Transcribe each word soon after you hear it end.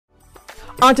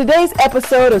On today's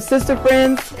episode of Sister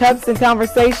Friends, Cups and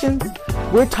Conversations,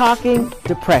 we're talking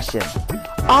depression.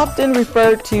 Often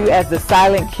referred to as the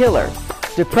silent killer,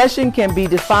 depression can be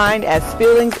defined as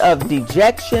feelings of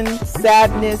dejection,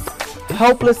 sadness,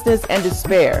 hopelessness, and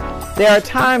despair. There are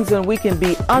times when we can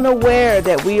be unaware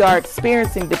that we are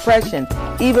experiencing depression,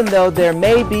 even though there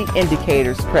may be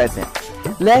indicators present.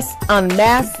 Let's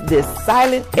unmask this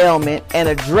silent ailment and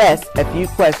address a few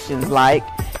questions like,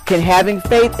 can having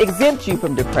faith exempt you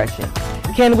from depression?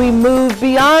 Can we move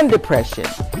beyond depression?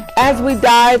 As we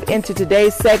dive into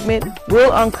today's segment,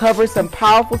 we'll uncover some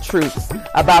powerful truths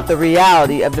about the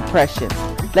reality of depression.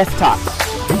 Let's talk.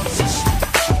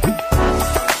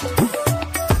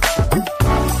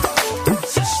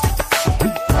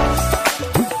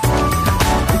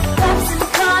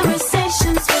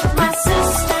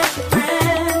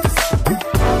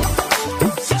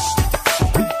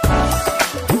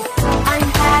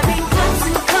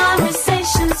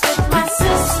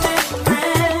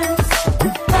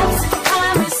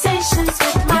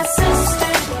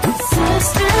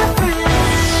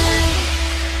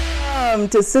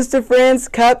 To Sister Friends,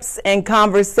 Cups and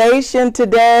Conversation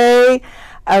today.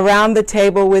 Around the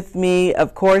table with me,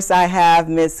 of course, I have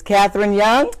Miss Catherine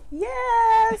Young.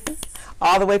 Yes.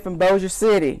 All the way from Bossier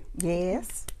City.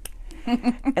 Yes.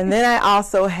 And then I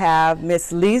also have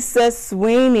Miss Lisa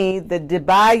Sweeney, the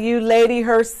Bayou lady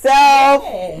herself.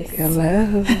 Yes.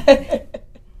 Hello.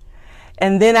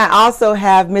 And then I also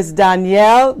have Miss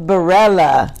Danielle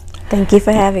Barella. Thank you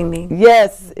for having me.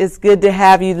 Yes, it's good to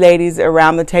have you ladies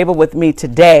around the table with me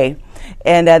today.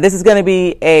 And this is going to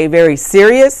be a very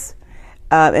serious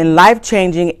and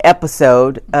life-changing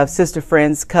episode of Sister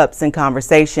Friends, Cups and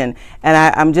Conversation. And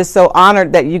I'm just so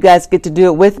honored that you guys get to do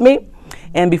it with me.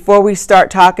 And before we start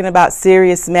talking about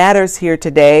serious matters here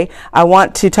today, I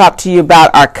want to talk to you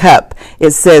about our cup.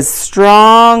 It says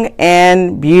strong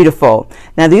and beautiful.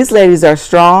 Now, these ladies are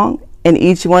strong, and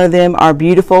each one of them are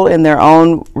beautiful in their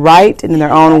own right and in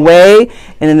their own way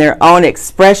and in their own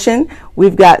expression.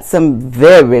 We've got some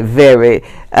very, very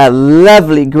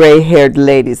lovely gray-haired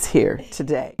ladies here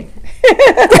today. Come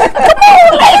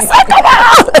on, Lisa, come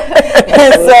on!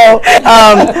 And so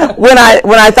when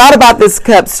I thought about this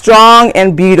cup, strong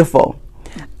and beautiful,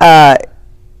 on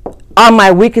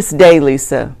my weakest day,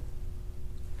 Lisa,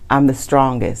 I'm the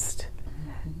strongest.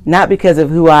 Not because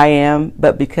of who I am,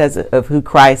 but because of who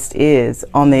Christ is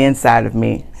on the inside of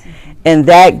me. And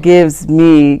that gives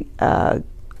me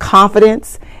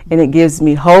confidence, and it gives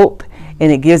me hope,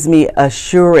 and it gives me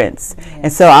assurance.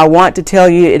 And so I want to tell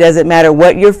you, it doesn't matter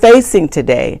what you're facing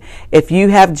today. If you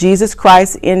have Jesus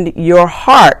Christ in your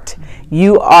heart,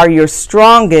 you are your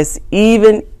strongest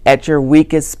even at your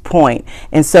weakest point.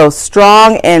 And so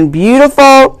strong and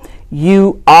beautiful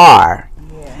you are.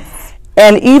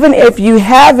 And even if you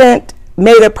haven't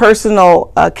made a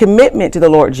personal commitment to the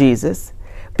Lord Jesus,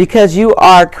 because you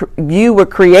were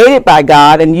created by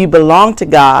God and you belong to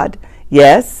God,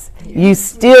 yes, you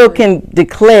still can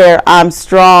declare, I'm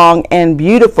strong and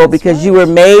beautiful, because you were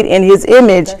made in His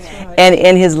image and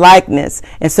in His likeness.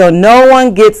 And so no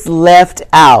one gets left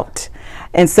out.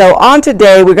 And so on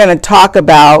today, we're going to talk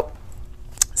about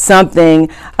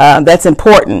something that's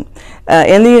important.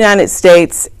 In the United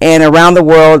States and around the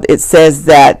world, it says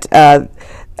that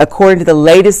according to the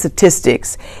latest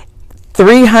statistics,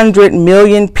 300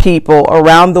 million people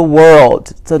around the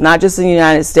world, so not just in the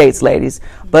United States, ladies,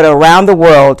 but around the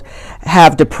world,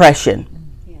 have depression.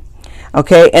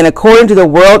 Okay, and according to the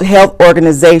World Health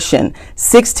Organization,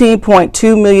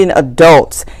 16.2 million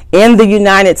adults in the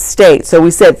United States, so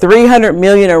we said 300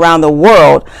 million around the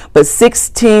world, but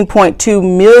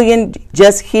 16.2 million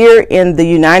just here in the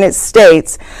United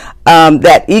States,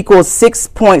 that equals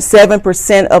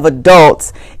 6.7% of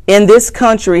adults in this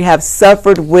country have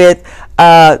suffered with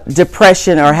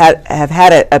depression, or have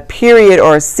had a period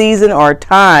or a season or a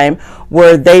time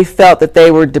where they felt that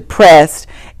they were depressed.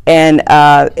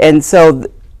 And so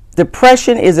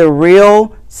depression is a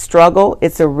real struggle.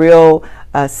 It's a real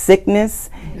sickness.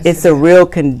 It's a real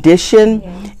condition.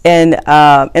 And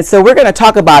so we're going to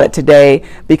talk about it today,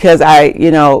 because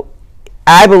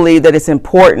I believe that it's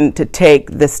important to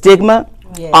take the stigma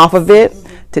off of it,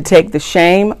 to take the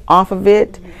shame off of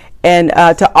it, and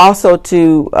to also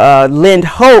to lend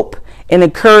hope and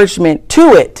encouragement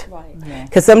to it.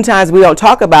 Because sometimes we don't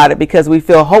talk about it because we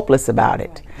feel hopeless about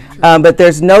it. But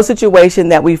there's no situation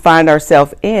that we find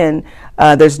ourselves in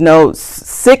there's no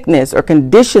sickness or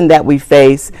condition that we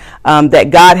face that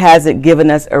God hasn't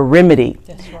given us a remedy.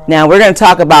 Right. Now we're going to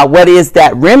talk about what is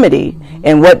that remedy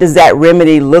and what does that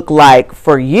remedy look like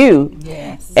for you.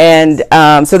 Yes. And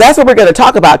so that's what we're going to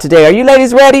talk about today. Are you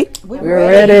ladies ready? We're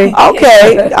ready.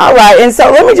 Okay. All right. And so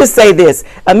let me just say this.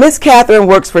 Miss Catherine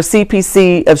works for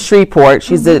CPC of Shreveport.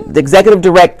 She's the executive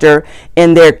director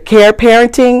in their Care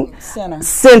Parenting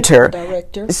Center.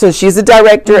 Director. So she's a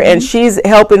director, and she's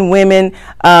helping women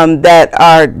that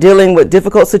are dealing with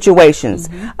difficult situations.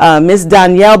 Miss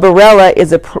Danielle Barella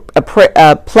is a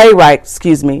playwright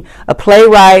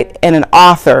and an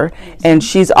author, and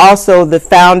she's also the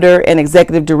founder and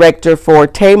executive director for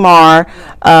Tamar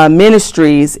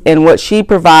Ministries, and what she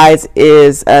provides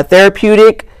is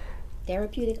therapeutic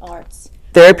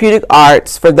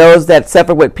arts for those that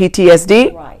suffer with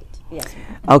PTSD. Right. Yes.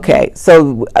 Okay,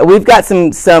 so we've got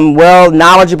some well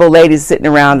knowledgeable ladies sitting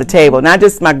around the table. Not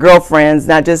just my girlfriends,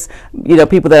 not just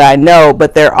people that I know,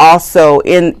 but they're also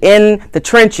in the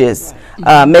trenches,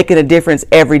 making a difference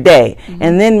every day.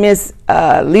 And then Miss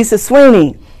Lisa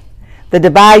Sweeney, the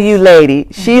Dubai lady,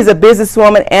 she's a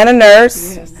businesswoman and a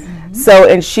nurse. Yes. So,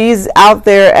 and she's out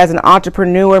there as an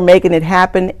entrepreneur making it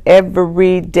happen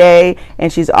every day,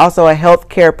 and she's also a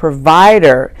healthcare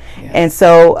provider. Yeah. And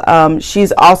so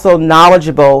she's also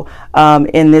knowledgeable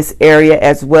in this area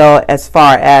as well, as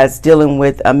far as dealing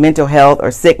with mental health or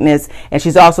sickness. And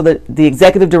she's also the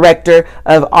executive director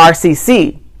of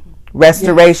RCC,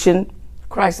 Restoration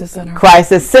Crisis Center.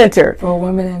 Crisis Center. For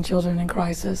women and children in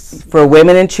crisis. For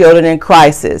women and children in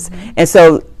crisis. And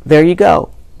so there you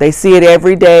go. They see it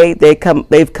every day. They've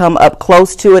come up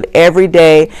close to it every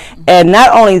day. And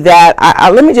not only that,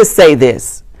 let me just say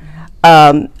this.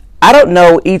 I don't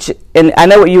know and I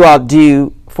know what you all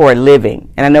do for a living,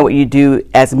 and I know what you do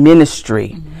as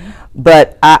ministry,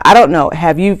 but I don't know,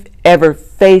 have you ever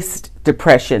faced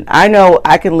depression? I know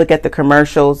I can look at the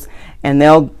commercials and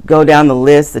they'll go down the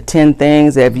list, the 10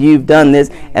 things, if you've done this,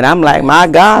 and I'm like, my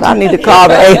God, I need to call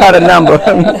the 800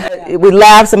 number. We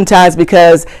laugh sometimes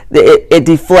because it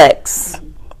deflects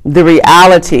the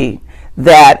reality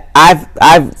that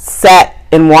I've sat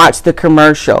and watched the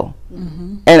commercial,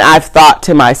 and I've thought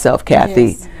to myself,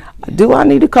 Kathy, do I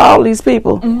need to call these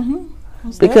people?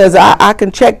 Because I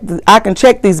can check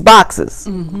these boxes,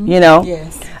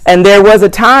 Yes. And there was a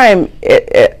time,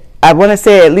 I want to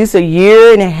say at least a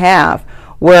year and a half,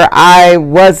 where I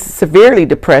was severely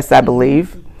depressed, I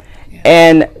believe.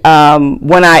 And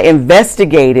when I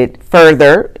investigated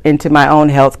further into my own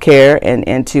health care and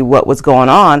into what was going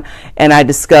on, and I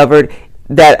discovered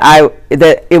that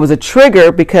it was a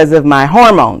trigger because of my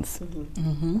hormones.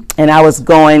 And I was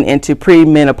going into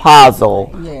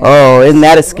premenopausal. Yes. Oh, isn't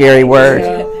that a scary word?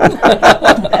 Yeah.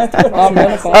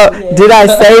 Did I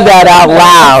say that out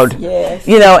loud? Yes.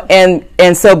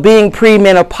 And so being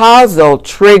premenopausal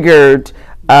triggered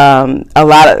a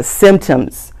lot of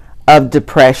symptoms of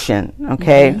depression,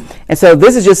 okay? And so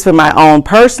this is just for my own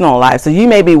personal life. So you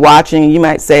may be watching and you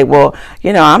might say, well,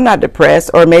 I'm not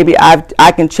depressed, or maybe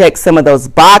I can check some of those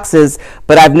boxes,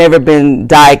 but I've never been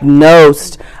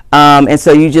diagnosed. And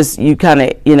so you kind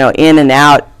of, in and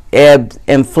out, ebb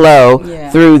and flow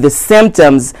through the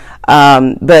symptoms.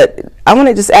 But I want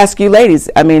to just ask you ladies,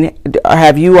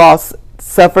 have you all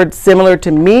suffered similar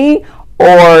to me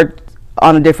or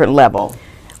on a different level?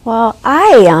 Well,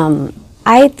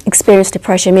 I experienced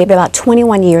depression maybe about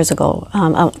 21 years ago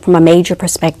from a major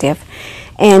perspective.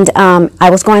 And I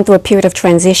was going through a period of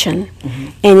transition.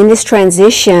 And in this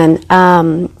transition,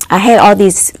 I had all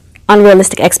these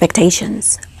unrealistic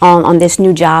expectations on this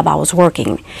new job I was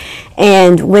working.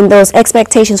 And when those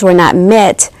expectations were not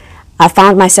met, I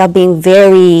found myself being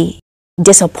very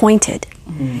disappointed.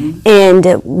 And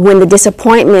when the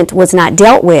disappointment was not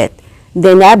dealt with,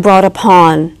 then that brought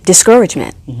upon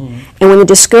discouragement. And when the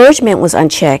discouragement was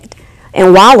unchecked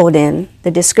and wallowed in,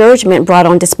 the discouragement brought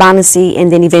on despondency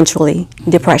and then eventually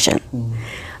depression.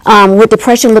 What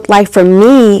depression looked like for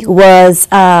me was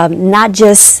not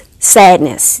just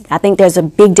sadness. I think there's a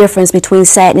big difference between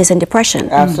sadness and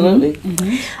depression. Absolutely.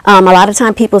 A lot of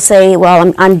time people say,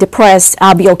 well, I'm depressed,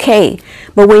 I'll be okay.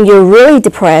 But when you're really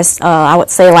depressed, I would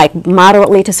say like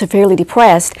moderately to severely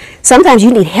depressed, sometimes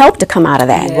you need help to come out of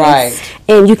that. Right.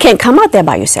 And you can't come out there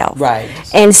by yourself. Right.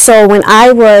 And so when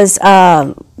I was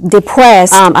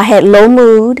depressed, I had low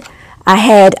mood, I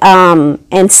had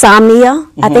insomnia.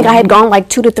 I think I had gone like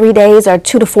 2 to 3 days or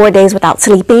 2 to 4 days without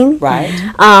sleeping. Right.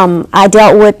 I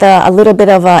dealt with a little bit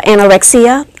of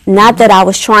anorexia. Not that I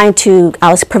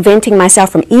was preventing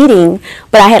myself from eating,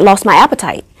 but I had lost my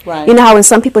appetite. Right. You know how when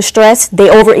some people stress, they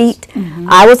overeat?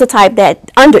 I was the type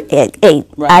that underate.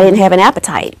 Right. I didn't have an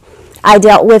appetite. I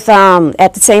dealt with,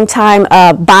 at the same time,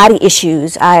 body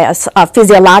issues,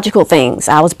 physiological things.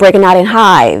 I was breaking out in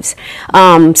hives,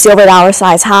 silver dollar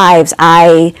size hives.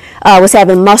 I was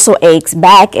having muscle aches,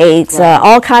 back aches,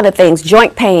 all kind of things,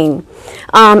 joint pain.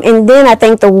 And then I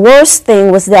think the worst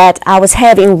thing was that I was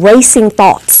having racing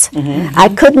thoughts. I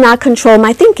could not control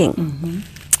my thinking.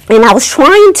 And I was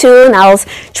trying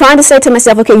to say to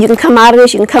myself, okay, you can come out of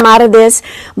this, you can come out of this,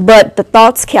 but the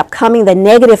thoughts kept coming, the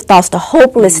negative thoughts, the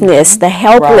hopelessness, the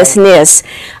helplessness,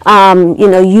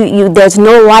 there's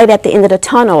no light at the end of the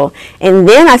tunnel. And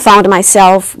then I found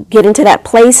myself getting to that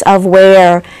place of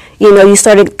where, you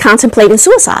started contemplating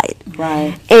suicide.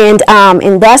 Right. And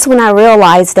that's when I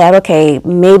realized that, okay,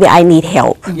 maybe I need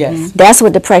help. Yes. That's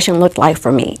what depression looked like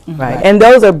for me. Right. And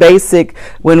those are basic,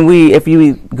 if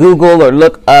you Google or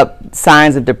look up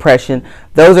signs of depression,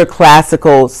 those are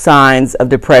classical signs of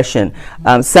depression.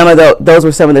 Some of those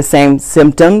were some of the same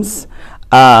symptoms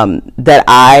that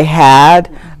I had,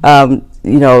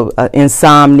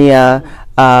 insomnia,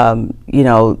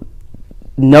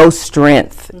 no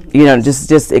strength,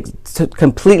 just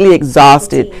completely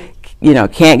exhausted,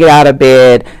 can't get out of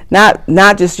bed,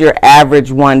 not just your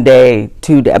average 1 day,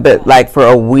 2 day, but like for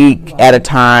a week at a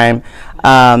time.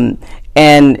 The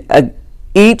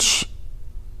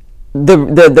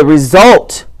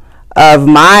result of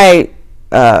my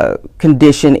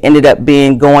condition ended up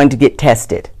being going to get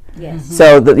tested. Yes.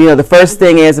 So the first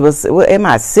thing was, well, am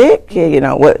I sick?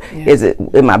 What is it?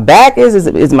 In my back?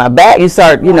 Is my back? You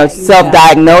start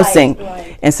self-diagnosing.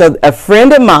 Right. And so a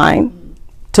friend of mine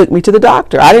took me to the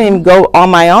doctor. I didn't even go on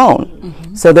my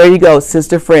own. So there you go,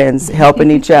 sister friends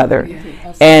helping each other.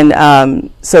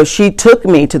 And so she took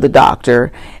me to the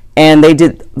doctor, and they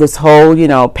did this whole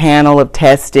panel of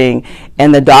testing,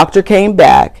 and the doctor came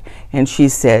back and she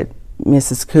said,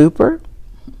 Mrs. Cooper,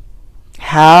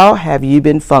 how have you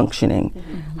been functioning?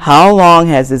 How long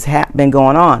has this been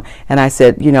going on? And I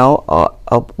said,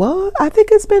 well, I think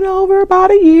it's been over about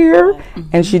a year.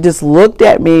 And she just looked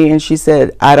at me and she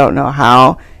said, I don't know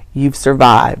how you've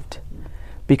survived.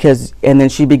 And then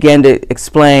she began to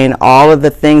explain all of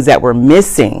the things that were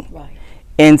missing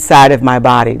inside of my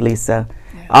body, Lisa.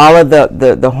 All of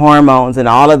the hormones and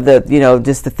all of the,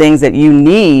 just the things that you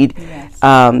need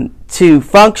to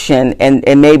function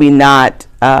and maybe not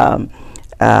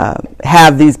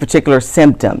have these particular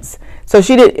symptoms. So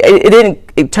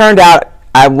it turned out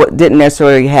I didn't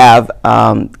necessarily have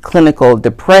clinical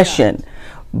depression,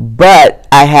 but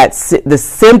I had the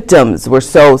symptoms were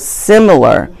so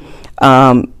similar,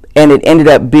 and it ended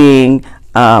up being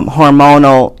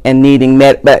hormonal and needing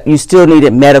but you still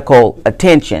needed medical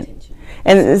attention.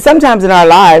 And sometimes in our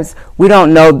lives, we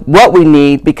don't know what we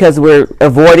need because we're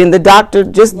avoiding the doctor,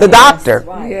 the doctor.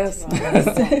 Right. Yes.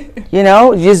 You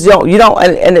don't,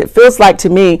 and it feels like to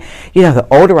me, the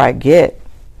older I get,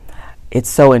 it's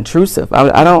so intrusive.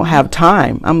 I don't have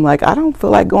time. I'm like, I don't feel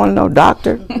like going to no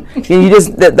doctor.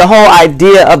 The whole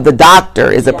idea of the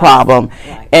doctor is a problem.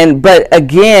 But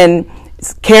again,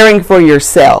 caring for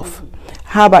yourself.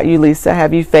 How about you, Lisa?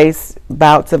 Have you faced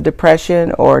bouts of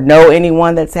depression or know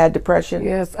anyone that's had depression?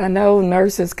 Yes, I know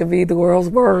nurses can be the world's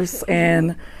worst.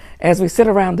 And as we sit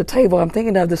around the table, I'm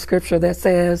thinking of the scripture that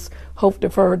says, hope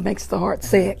deferred makes the heart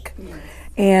sick.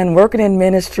 And working in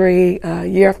ministry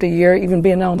year after year, even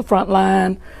being on the front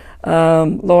line,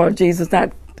 Lord Jesus,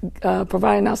 not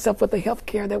providing ourselves with the health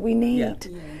care that we need.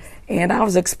 Yeah. And I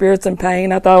was experiencing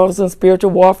pain. I thought I was in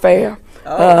spiritual warfare.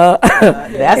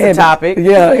 That's a topic.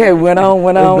 Yeah, it went on.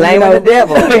 Blaming the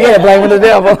devil. Yeah, blaming the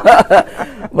devil.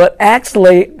 But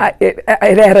actually, it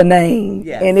had a name,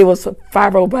 and it was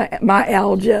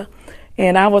fibromyalgia,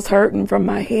 and I was hurting from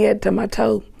my head to my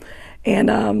toe.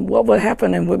 And what was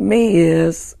happening with me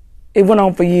is it went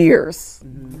on for years.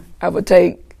 I would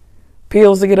take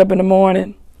pills to get up in the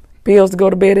morning, pills to go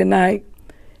to bed at night,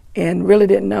 and really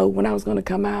didn't know when I was going to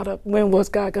come out of, when was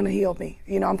God going to heal me.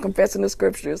 I'm confessing the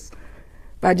scriptures.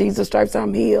 By Jesus' stripes,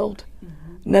 I'm healed.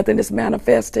 Nothing is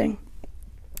manifesting.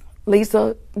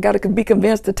 Lisa, got to be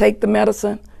convinced to take the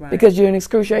medicine because you're in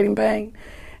excruciating pain.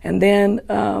 And then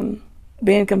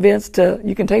being convinced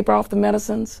you can taper off the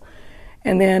medicines.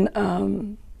 And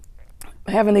then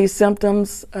having these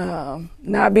symptoms,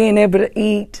 not being able to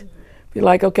eat. Be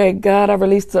like, okay, God, I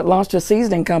launched a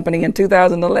seasoning company in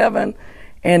 2011.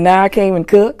 And now I can't even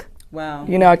cook. Wow.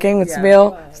 I can't even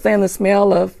stand the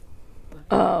smell of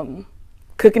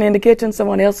cooking in the kitchen.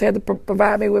 Someone else had to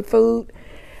provide me with food.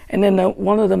 And then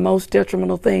one of the most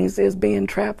detrimental things is being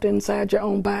trapped inside your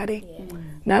own body,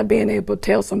 not being able to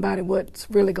tell somebody what's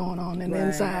really going on in the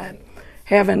inside.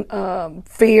 Having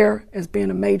fear as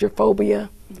being a major phobia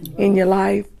in your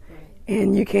life,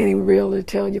 and you can't even really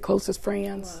tell your closest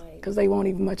friends. because they won't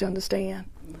even much understand.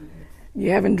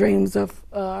 You're having dreams of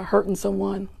hurting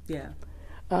someone. Yeah.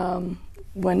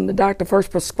 When the doctor first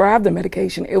prescribed the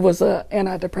medication, it was an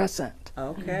antidepressant.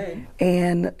 Okay.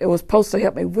 And it was supposed to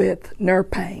help me with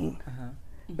nerve pain,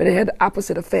 but it had the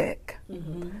opposite effect.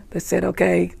 They said,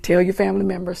 okay, tell your family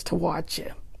members to watch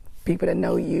you, people that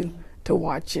know you to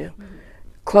watch you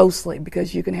closely,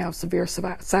 because you can have severe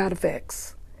side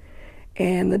effects.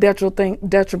 And the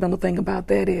detrimental thing about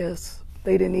that is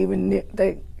they didn't even,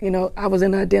 I was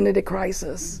in an identity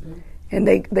crisis, and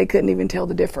they couldn't even tell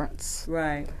the difference.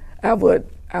 Right. I would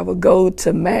go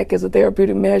to MAC as a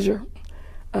therapeutic measure,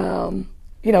 trying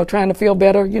to feel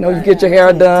better. You get your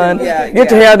hair done,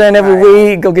 get your hair done every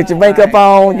week, go get your makeup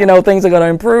on, things are going to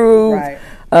improve. Right.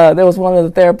 That was one of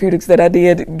the therapeutics that I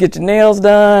did, get your nails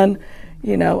done,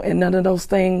 and none of those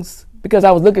things, because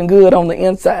I was looking good on the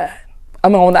inside.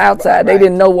 On the outside. They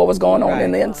didn't know what was going on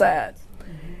in the inside.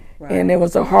 Right. And it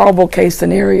was a horrible case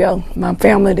scenario. My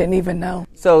family didn't even know.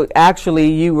 So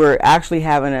actually, you were actually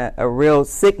having a real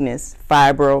sickness,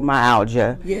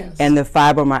 fibromyalgia. Yes. And the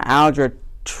fibromyalgia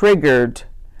triggered,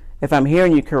 if I'm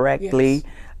hearing you correctly,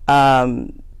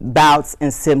 bouts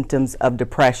and symptoms of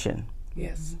depression.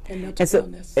 Yes, and mental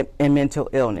illness. And mental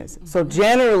illness. So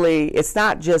generally, it's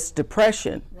not just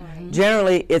depression. Right.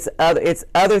 Generally, it's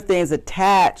other things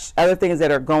attached, other things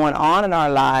that are going on in our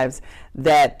lives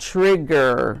that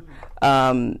trigger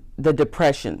the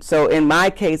depression. So in my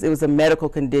case, it was a medical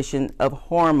condition of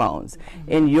hormones.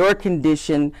 In your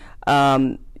condition,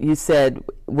 you said,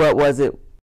 what was it?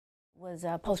 Was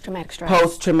post-traumatic stress.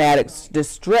 Post-traumatic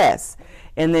distress.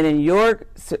 And then in your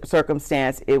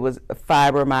circumstance, it was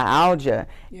fibromyalgia.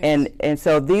 Yes. And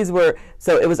so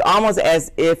it was almost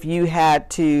as if you had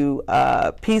to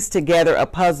piece together a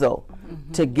puzzle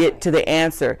to get to the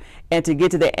answer. And to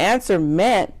get to the answer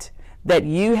meant that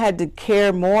you had to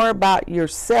care more about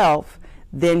yourself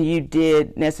than you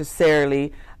did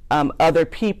necessarily other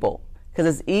people.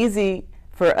 Because it's easy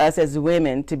for us as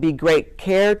women to be great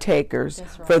caretakers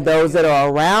for those that are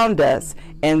around us,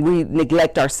 and we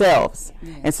neglect ourselves.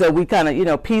 And so we kind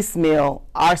of, piecemeal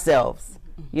ourselves.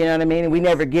 You know what I mean? And we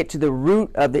never get to the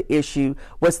root of the issue.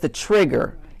 What's the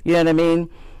trigger? You know what I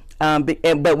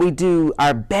mean? But we do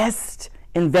our best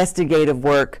investigative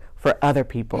work for other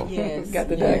people. Yes. Got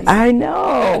the dice. I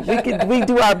know. We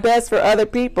do our best for other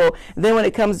people. And then when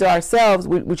it comes to ourselves,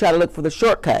 we try to look for the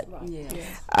shortcut. Yes.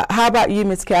 How about you,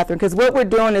 Miss Catherine? Because what we're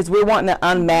doing is we're wanting to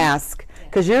unmask.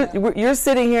 Because you're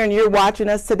sitting here and you're watching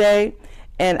us today,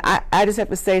 and I just have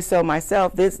to say so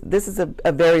myself. This is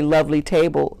a very lovely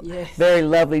table, very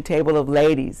lovely table of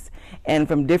ladies, and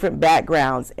from different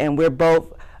backgrounds, and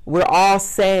we're all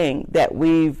saying that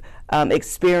we've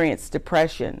experienced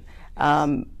depression.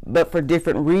 But for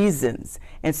different reasons.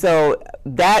 And so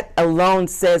that alone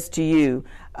says to you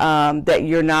that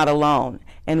you're not alone.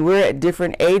 And we're at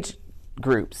different age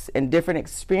groups and different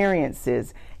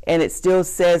experiences, and it still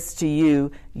says to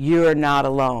you, you're not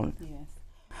alone. Yes.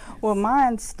 Well,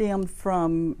 mine stemmed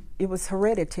from, it was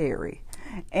hereditary.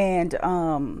 And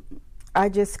I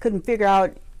just couldn't figure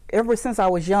out, ever since I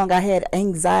was young, I had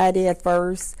anxiety at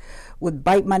first, would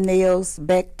bite my nails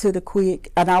back to the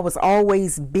quick, and I was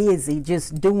always busy,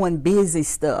 just doing busy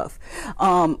stuff.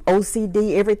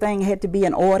 OCD, everything had to be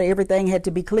in order, everything had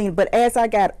to be clean. But as I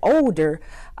got older,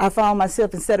 I found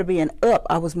myself, instead of being up,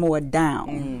 I was more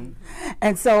down.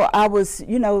 And so I was,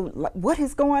 like, what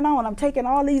is going on? I'm taking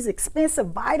all these expensive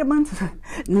vitamins,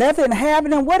 nothing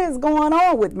happening. What is going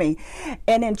on with me?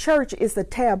 And in church, it's a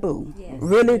taboo,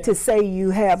 really, to say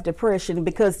you have depression,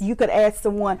 because you could ask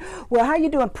someone, well, how you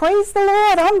doing? Praise the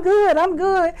Lord, I'm good, I'm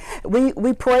good.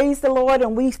 We praise the Lord,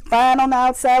 and we fine on the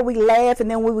outside, we laugh, and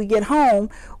then when we get home,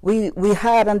 we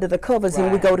hide under the covers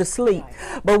and we go to sleep.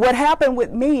 But what happened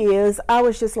with me is I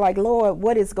was just like, Lord,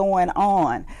 what is going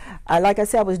on? Like I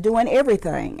said, I was doing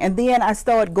everything. And then I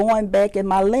started going back in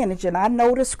my lineage, and I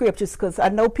know the scriptures, because I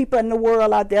know people in the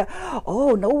world out there,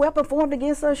 oh, no weapon formed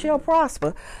against us shall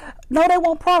prosper. No, they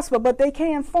won't prosper, but they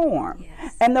can form.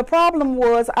 And the problem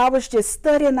was, I was just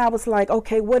studying, I was like,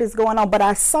 okay, what is going on? But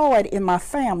I saw it in my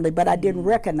family, but I didn't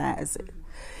recognize it.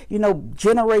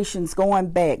 Generations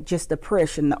going back, just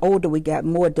depression. The older we got,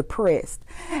 more depressed.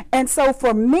 And so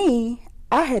for me,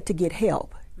 I had to get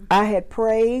help. I had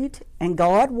prayed, and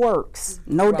God works,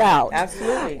 no doubt.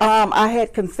 Absolutely. I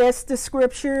had confessed the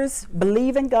scriptures,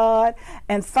 believe in God,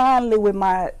 and finally, when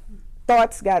my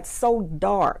thoughts got so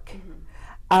dark,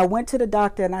 I went to the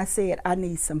doctor and I said, I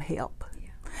need some help.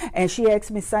 And she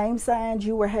asked me, same signs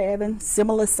you were having,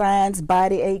 similar signs,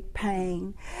 body ache,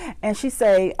 pain. And she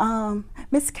said,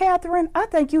 Miss Catherine, I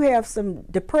think you have some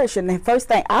depression. And first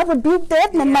thing, I rebuke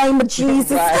that in the name of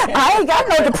Jesus. I ain't got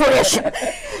no depression.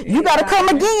 You got to come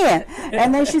again.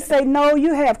 And then she said, no,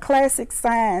 you have classic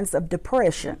signs of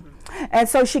depression. And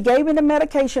so she gave me the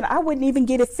medication. I wouldn't even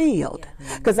get it filled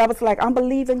because I was like, I'm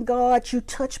believing God. You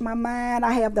touch my mind.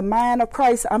 I have the mind of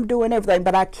Christ. I'm doing everything.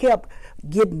 But I kept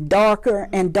getting darker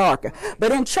and darker.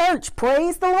 But in church,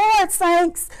 praise the Lord,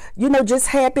 saints. You know, just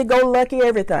happy-go-lucky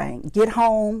everything. Get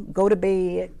home, go to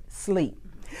bed, sleep.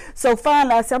 So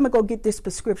finally, I said, I'm going to go get this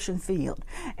prescription filled.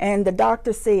 And the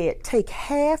doctor said, take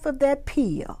half of that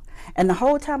pill. And the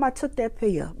whole time I took that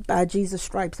pill, by Jesus'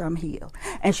 stripes, I'm healed.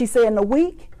 And she said, in a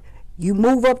week, you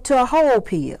move up to a whole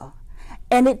pill.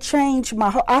 And it changed my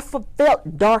whole, I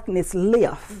felt darkness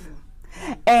lift.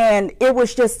 And it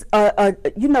was just,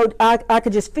 you know, I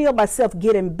could just feel myself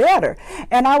getting better.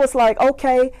 And I was like,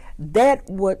 okay, it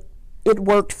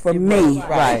worked for me.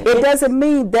 Right. It doesn't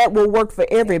mean that will work for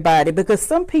everybody, because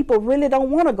some people really don't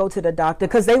want to go to the doctor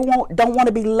because they don't want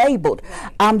to be labeled,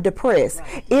 I'm depressed.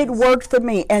 It worked for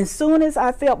me. And soon as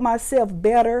I felt myself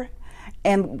better,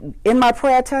 and in my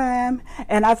prayer time,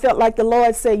 and I felt like the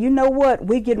Lord said, you know what,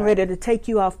 we're getting ready to take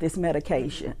you off this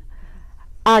medication.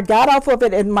 I got off of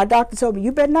it, and my doctor told me,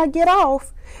 you better not get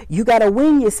off. You got to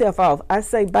wean yourself off. I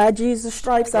say, by Jesus'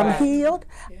 stripes, I'm healed.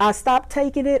 I stopped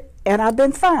taking it, and I've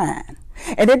been fine.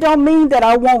 And it don't mean that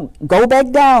I won't go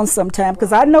back down sometime,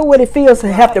 because I know what it feels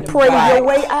to have to pray your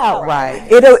way out.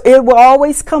 It will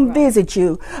always come visit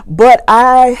you. But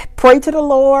I pray to the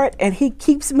Lord, and he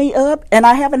keeps me up, and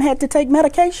I haven't had to take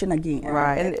medication again.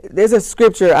 Right. And there's a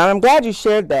scripture, and I'm glad you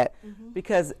shared that,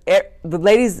 because the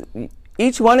ladies,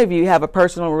 each one of you have a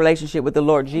personal relationship with the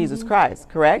Lord Jesus Christ,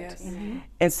 correct? Yes.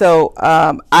 And so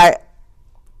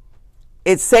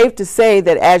it's safe to say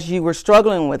that as you were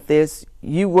struggling with this,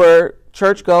 you were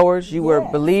churchgoers, you were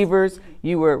believers,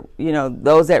 you were, you know,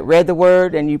 those that read the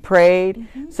word and you prayed.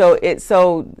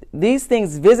 So these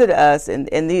things visit us, and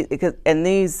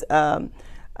these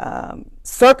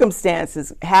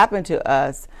circumstances happen to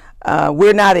us.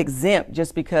 We're not exempt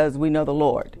just because we know the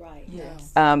Lord. Right.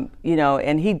 Yes. You know,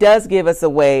 and he does give us a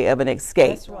way of an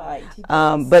escape. That's right.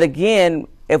 But again,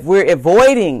 if we're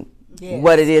avoiding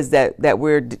what it is that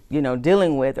we're, you know,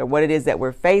 dealing with, or what it is that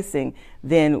we're facing,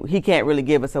 then he can't really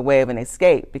give us a way of an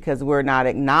escape, because we're not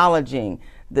acknowledging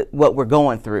what we're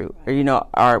going through, or, you know,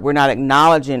 we're not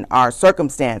acknowledging our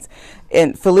circumstance.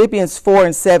 And Philippians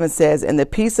 4:7 says, and the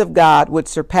peace of God, which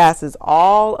surpasses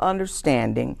all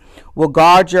understanding, will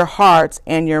guard your hearts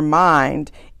and your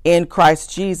mind in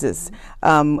Christ Jesus.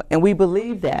 And we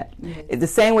believe that. The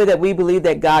same way that we believe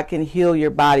that God can heal your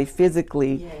body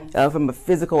physically from a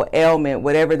physical ailment,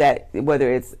 whatever that,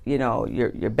 whether it's, you know,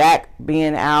 your back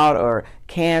being out, or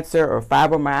cancer, or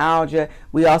fibromyalgia,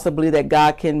 we also believe that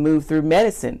God can move through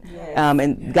medicine.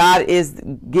 And God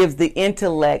gives the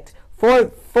intellect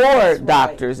for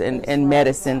doctors and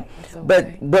medicine.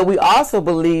 But we also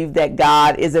believe that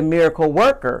God is a miracle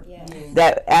worker.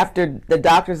 That after the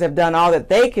doctors have done all that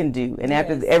they can do, and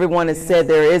after everyone has said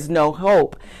there is no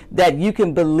hope, that you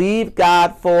can believe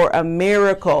God for a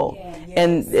miracle.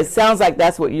 And it sounds like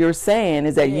that's what you're saying,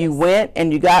 is that you went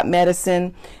and you got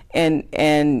medicine,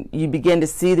 and you begin to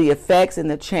see the effects and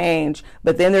the change.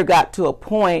 But then there got to a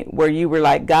point where you were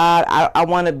like, God, I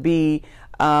want to be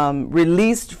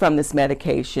released from this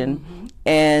medication.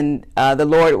 And the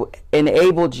Lord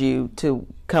enabled you to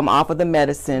come off of the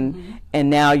medicine, and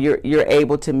now you're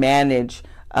able to manage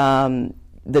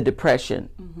the depression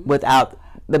without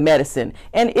the medicine.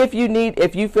 And if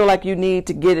you feel like you need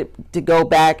to get it to go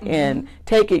back and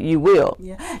take it, you will.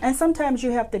 And sometimes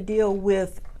you have to deal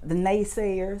with the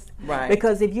naysayers,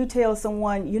 because if you tell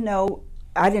someone, you know,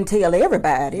 I didn't tell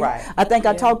everybody. I think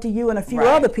I talked to you and a few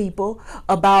other people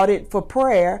about it for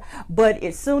prayer, but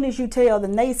as soon as you tell the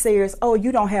naysayers, oh,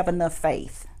 you don't have enough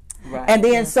faith. And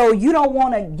then so you don't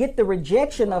want to get the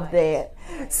rejection of that.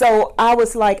 So I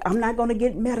was like, I'm not going to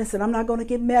get medicine. I'm not going to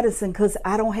get medicine because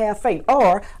I don't have faith.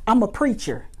 Or I'm a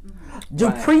preacher. Do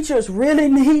preachers really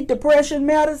need depression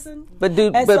medicine? But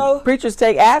preachers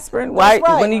take aspirin? Why?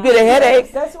 When you get a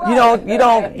headache, you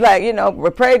don't like, you know,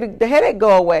 pray the headache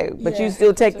go away, but you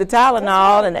still take the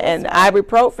Tylenol and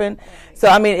ibuprofen. So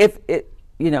I mean, if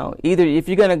you know, either if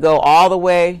you're going to go all the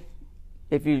way,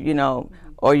 if you know,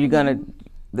 or you're going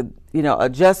to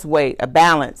adjust weight, a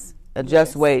balance.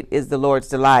 Adjust weight is the Lord's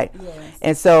delight.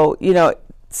 And so, you know,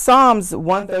 Psalms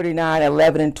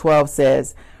 139:11-12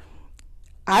 says,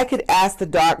 I could ask the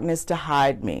darkness to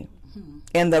hide me,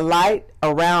 and the light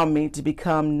around me to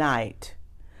become night.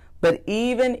 But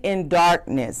even in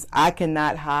darkness, I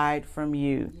cannot hide from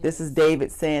you. This is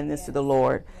David saying this to the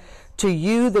Lord. To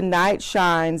you, the night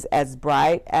shines as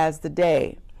bright as the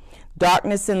day.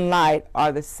 Darkness and light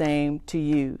are the same to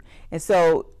you. And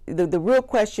so the real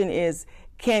question is,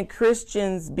 can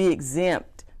Christians be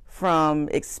exempt from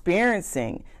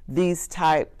experiencing these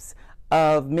types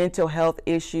of mental health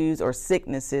issues or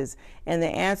sicknesses? And the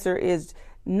answer is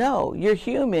no. You're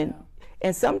human.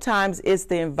 And sometimes it's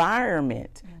the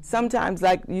environment. Sometimes,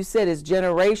 like you said, it's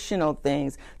generational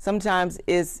things. Sometimes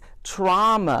it's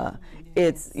trauma.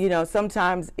 It's,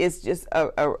 sometimes it's just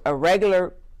a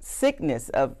regular sickness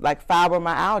of like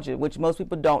fibromyalgia, which most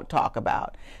people don't talk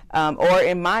about. Or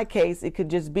in my case, it could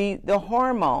just be the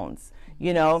hormones,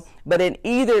 But in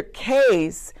either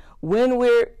case, when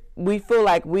we feel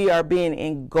like we are being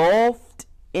engulfed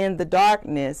in the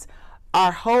darkness,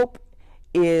 our hope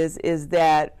is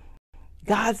that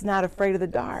God's not afraid of the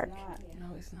dark.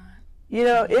 No, he's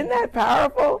not. Isn't that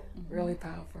powerful? Really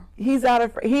powerful. He's not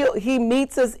afraid. He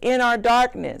meets us in our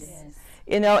darkness. Yes.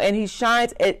 And he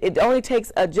shines. It only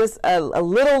takes just a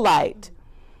little light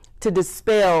to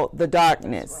dispel the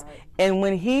darkness. Right. And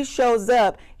when he shows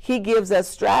up, he gives us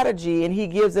strategy, and he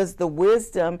gives us the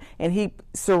wisdom, and he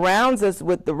surrounds us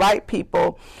with the right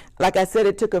people. Like I said,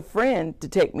 it took a friend to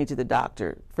take me to the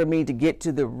doctor for me to get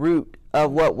to the root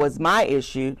of what was my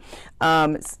issue.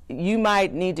 You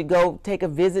might need to go take a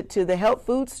visit to the health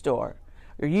food store,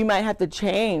 or you might have to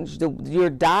change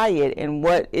your diet and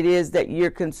what it is that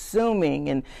you're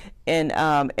consuming,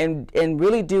 and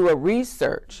really do a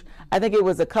research. I think it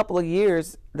was a couple of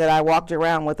years that I walked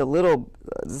around with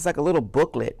it's like a little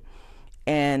booklet,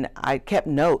 and I kept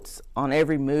notes on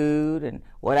every mood and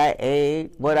what I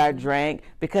ate, what I drank,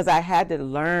 because I had to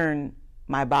learn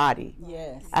my body.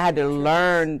 Yes. I had to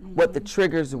learn what the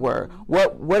triggers were.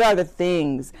 What are the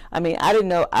things? I mean, I didn't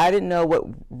know what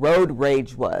road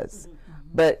rage was.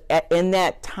 But in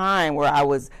that time where I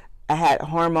had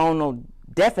hormonal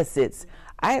deficits,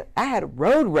 I had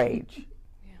road rage.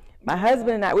 My husband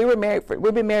and I, we've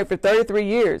been married for 33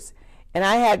 years, and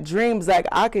I had dreams like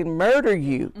I could murder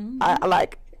you. I'm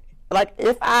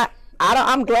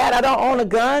glad I don't own a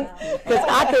gun, because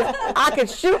I could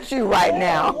shoot you right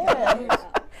now.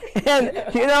 And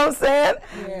you know what I'm saying?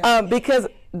 Yeah. Because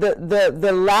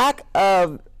the lack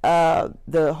of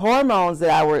the hormones that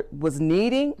I was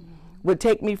needing would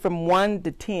take me from 1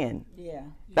 to 10. Yeah.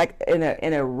 Like in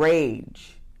a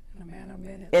rage.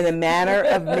 In a matter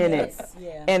of minutes.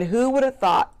 Yeah. And who would have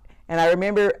thought? And I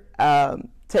remember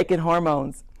taking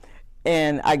hormones,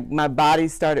 and my body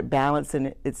started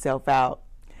balancing itself out.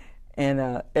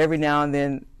 And every now and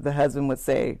then the husband would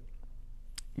say,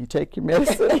 "You take your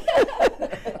medicine?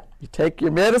 You take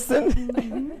your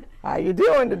medicine? How you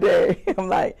doing today?" I'm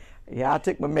like, "Yeah, I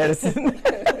took my medicine."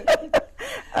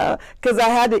 Because I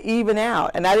had to even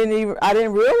out, and I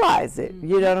didn't realize it.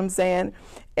 You know what I'm saying?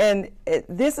 And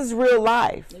this is real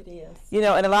life. It is.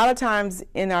 And a lot of times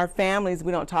in our families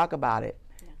we don't talk about it.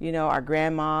 Yeah. Our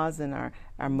grandmas and our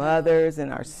mothers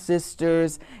and our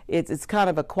sisters. It's kind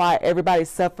of a quiet. Everybody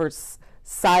suffers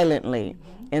silently.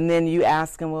 Mm-hmm. And then you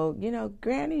ask them, well,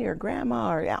 Granny or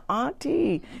Grandma or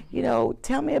Auntie,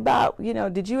 tell me about,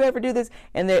 did you ever do this?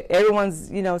 And everyone's,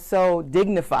 so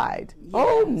dignified. Yes.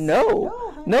 Oh,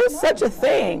 no such a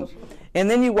thing. And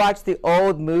then you watch the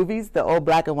old movies, the old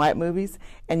black and white movies,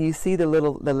 and you see the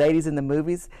ladies in the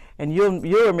movies, and you'll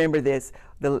remember this,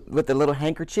 with the little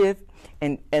handkerchief,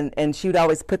 and she would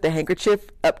always put the handkerchief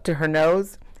up to her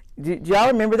nose. Do y'all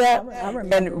remember that? I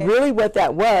remember. And really what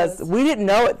that was, we didn't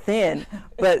know it then,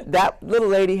 but that little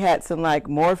lady had some like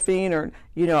morphine or,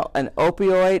 an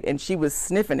opioid, and she was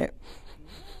sniffing it.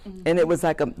 Mm-hmm. And it was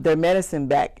like their medicine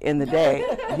back in the day.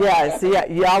 Yeah, see,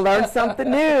 y'all learned something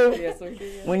new. Yes, we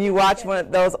did. When you watch one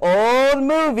of those old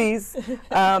movies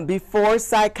before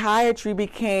psychiatry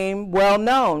became well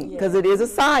known, because it is a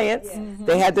science. Yes.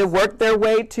 They had to work their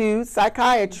way to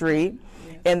psychiatry,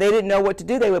 and they didn't know what to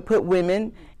do. They would put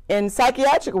women in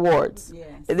psychiatric wards. Yes.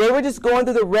 They were just going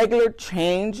through the regular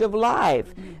change of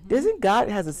life. Mm-hmm. Doesn't God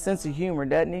has a sense of humor,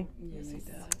 doesn't he? Yes, he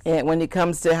does. And when it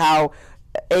comes to how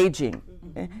aging,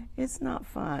 it's not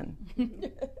fun.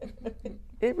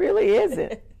 It really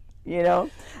isn't,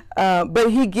 But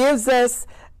he gives us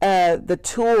the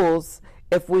tools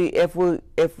if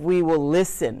we will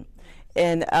listen.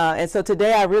 And so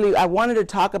today I wanted to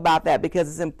talk about that, because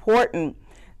it's important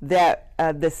that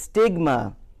the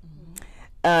stigma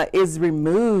is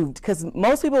removed, because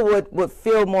most people would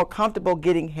feel more comfortable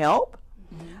getting help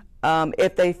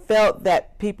if they felt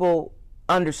that people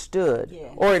understood,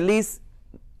 or at least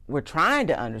were trying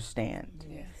to understand.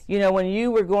 Yes. When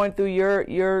you were going through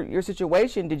your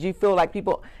situation, did you feel like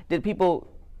people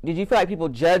did you feel like people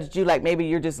judged you, like maybe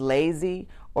you're just lazy,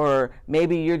 or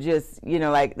maybe you're just,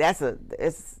 like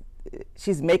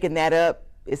she's making that up,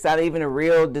 it's not even a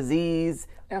real disease?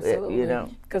 Absolutely.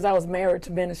 Because I was married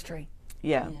to ministry.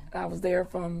 Yeah. I was there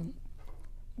from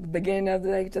the beginning of the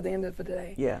day to the end of the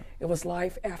day. Yeah. It was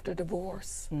life after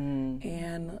divorce.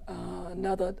 And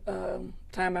another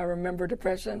time I remember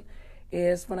depression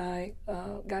is when I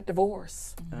got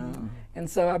divorced. And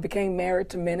so I became married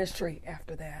to ministry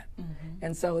after that.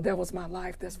 And so that was my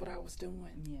life. That's what I was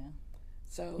doing. Yeah.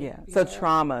 So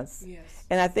traumas. Yes.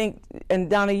 And I think, and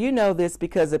Donna, you know this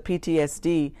because of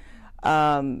PTSD,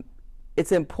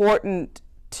 it's important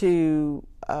to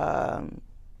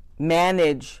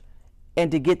manage and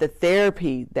to get the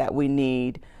therapy that we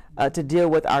need to deal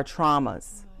with our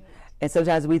traumas. And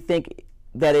sometimes we think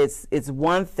that it's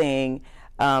one thing,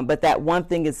 but that one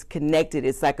thing is connected.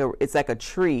 It's like a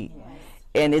tree,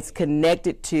 and it's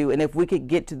connected to. And if we could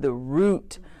get to the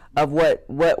root of where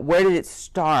did it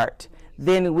start,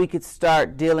 then we could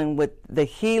start dealing with the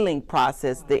healing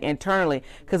process, the internally.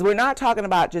 Because we're not talking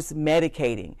about just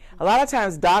medicating. A lot of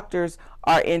times doctors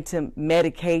are into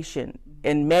medication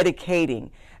and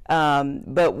medicating,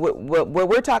 but what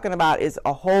we're talking about is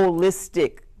a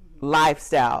holistic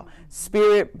lifestyle,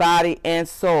 spirit, body, and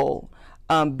soul,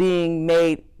 being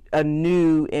made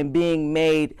anew and being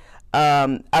made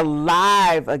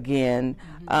alive again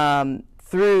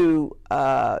through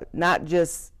not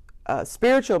just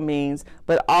spiritual means,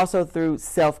 but also through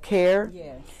self-care,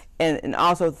 and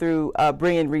also through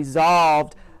bringing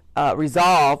resolve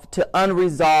to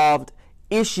unresolved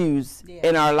issues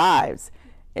in our lives.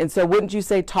 And so wouldn't you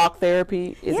say talk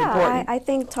therapy is important? I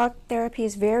think talk therapy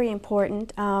is very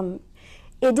important.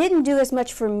 It didn't do as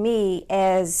much for me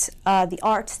as the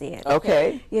arts did.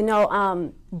 Okay.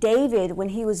 David, when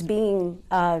he was being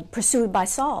pursued by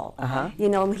Saul,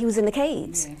 he was in the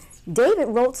caves. David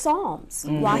wrote Psalms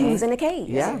while he was in the caves.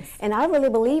 Yes. And I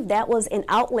really believe that was an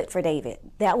outlet for David.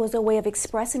 That was a way of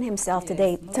expressing himself to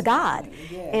God.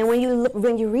 And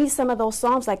when you read some of those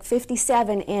Psalms, like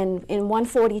 57 and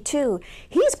 142,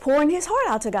 he's pouring his heart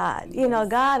out to God.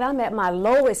 God, I'm at my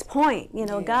lowest point.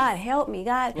 God, help me,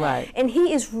 God. Right. And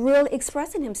he is really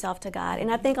expressing himself to God.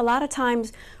 And I think a lot of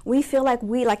times we feel like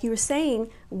like you were saying,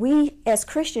 we as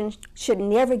Christians should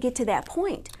never get to that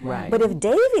point. Right. But if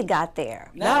David got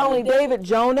there, not only David,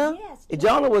 Jonah. Yes,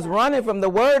 Jonah was running from the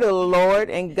word of the Lord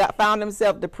and found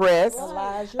himself depressed.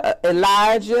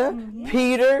 Elijah,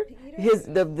 Peter,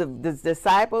 the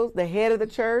disciples, the head of the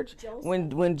church.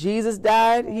 When Jesus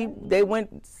died, they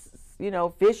went,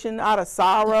 fishing out of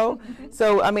sorrow.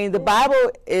 So I mean, the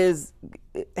Bible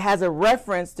has a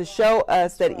reference to show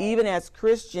us that even as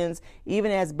Christians,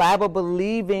 even as Bible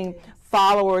believing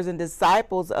followers and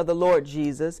disciples of the Lord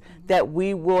Jesus, that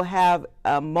we will have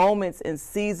moments and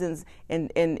seasons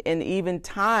and even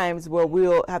times where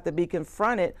we'll have to be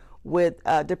confronted with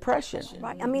depression.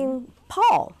 right? I mean,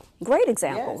 Paul, great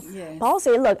example. Yes. Paul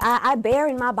said, look, I bear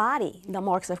in my body the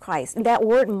marks of Christ. And that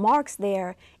word marks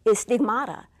there is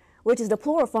stigmata, which is the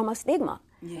plural form of stigma.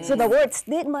 Yes. So the word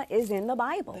stigma is in the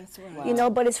Bible. That's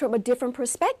right. But it's from a different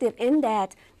perspective in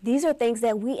that these are things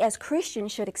that we as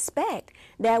Christians should expect,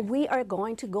 that we are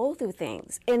going to go through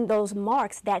things. And those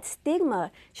marks, that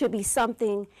stigma should be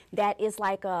something that is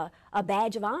like a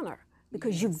badge of honor,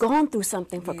 because you've gone through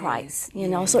something for Christ,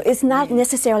 So it's not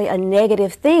necessarily a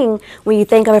negative thing when you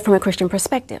think of it from a Christian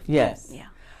perspective. Yes. Yeah.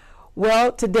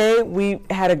 Well, today we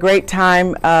had a great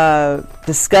time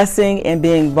discussing and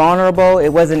being vulnerable. It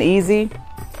wasn't easy,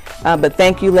 but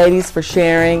thank you, ladies, for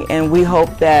sharing, and we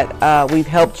hope that we've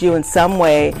helped you in some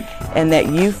way and that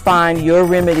you find your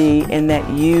remedy and that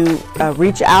you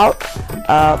reach out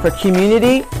for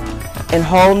community and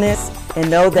wholeness, and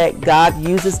know that God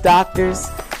uses doctors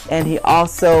and He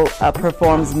also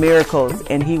performs miracles,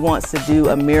 and He wants to do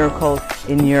a miracle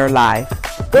in your life.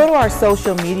 Go to our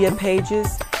social media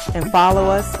pages and follow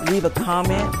us, leave a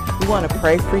comment. We want to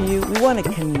pray for you. We want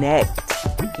to connect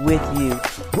with you.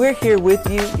 We're here with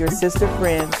you, your sister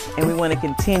friends, and we want to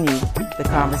continue the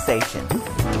conversation.